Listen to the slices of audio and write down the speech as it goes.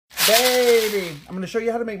Baby, I'm going to show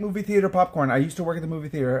you how to make movie theater popcorn. I used to work at the movie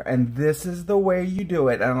theater, and this is the way you do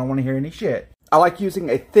it. I don't want to hear any shit. I like using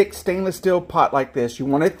a thick stainless steel pot like this. You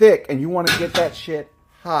want it thick, and you want to get that shit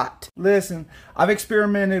hot. Listen, I've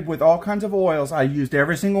experimented with all kinds of oils. I used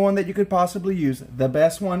every single one that you could possibly use. The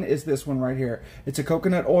best one is this one right here. It's a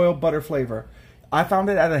coconut oil butter flavor. I found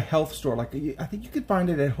it at a health store. Like, I think you could find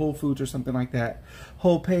it at Whole Foods or something like that.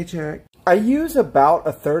 Whole Paycheck. I use about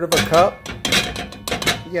 1/3 of a cup.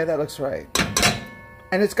 Yeah, that looks right.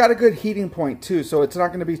 And it's got a good heating point too, so it's not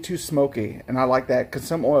going to be too smoky. And I like that because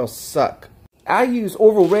some oils suck. I use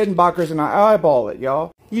Orville Redenbacher's and I eyeball it,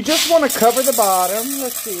 y'all. You just want to cover the bottom.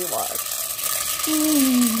 Let's see what.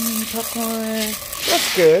 Popcorn.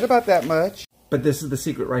 That's good, about that much. But this is the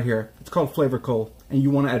secret right here. It's called Flavor Coal, and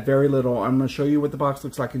you want to add very little. I'm going to show you what the box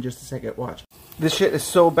looks like in just a second. Watch. This shit is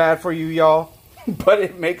so bad for you, y'all, but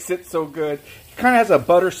it makes it so good. It kind of has a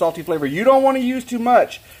butter salty flavor. You don't want to use too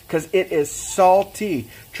much because it is salty.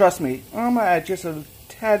 Trust me. I'm going to add just a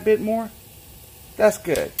tad bit more. That's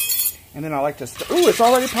good. And then I like to stir. Ooh, it's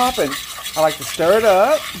already popping. I like to stir it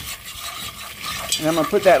up. And I'm going to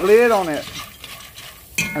put that lid on it.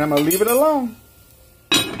 And I'm going to leave it alone.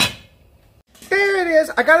 There it is.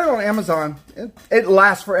 I got it on Amazon. It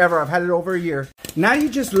lasts forever. I've had it over a year. Now you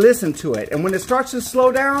just listen to it. And when it starts to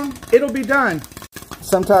slow down, it'll be done.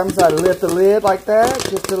 Sometimes I lift the lid like that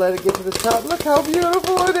just to let it get to the top. Look how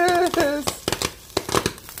beautiful it is.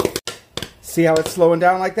 See how it's slowing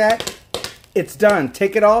down like that? It's done.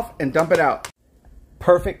 Take it off and dump it out.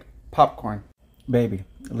 Perfect popcorn. Baby,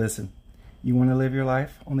 listen. You want to live your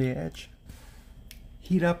life on the edge?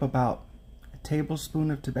 Heat up about a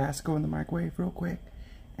tablespoon of Tabasco in the microwave real quick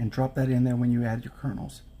and drop that in there when you add your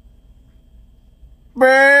kernels.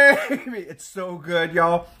 Baby, it's so good,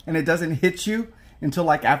 y'all. And it doesn't hit you until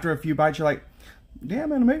like after a few bites. You're like,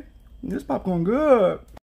 damn, anime, this popcorn good.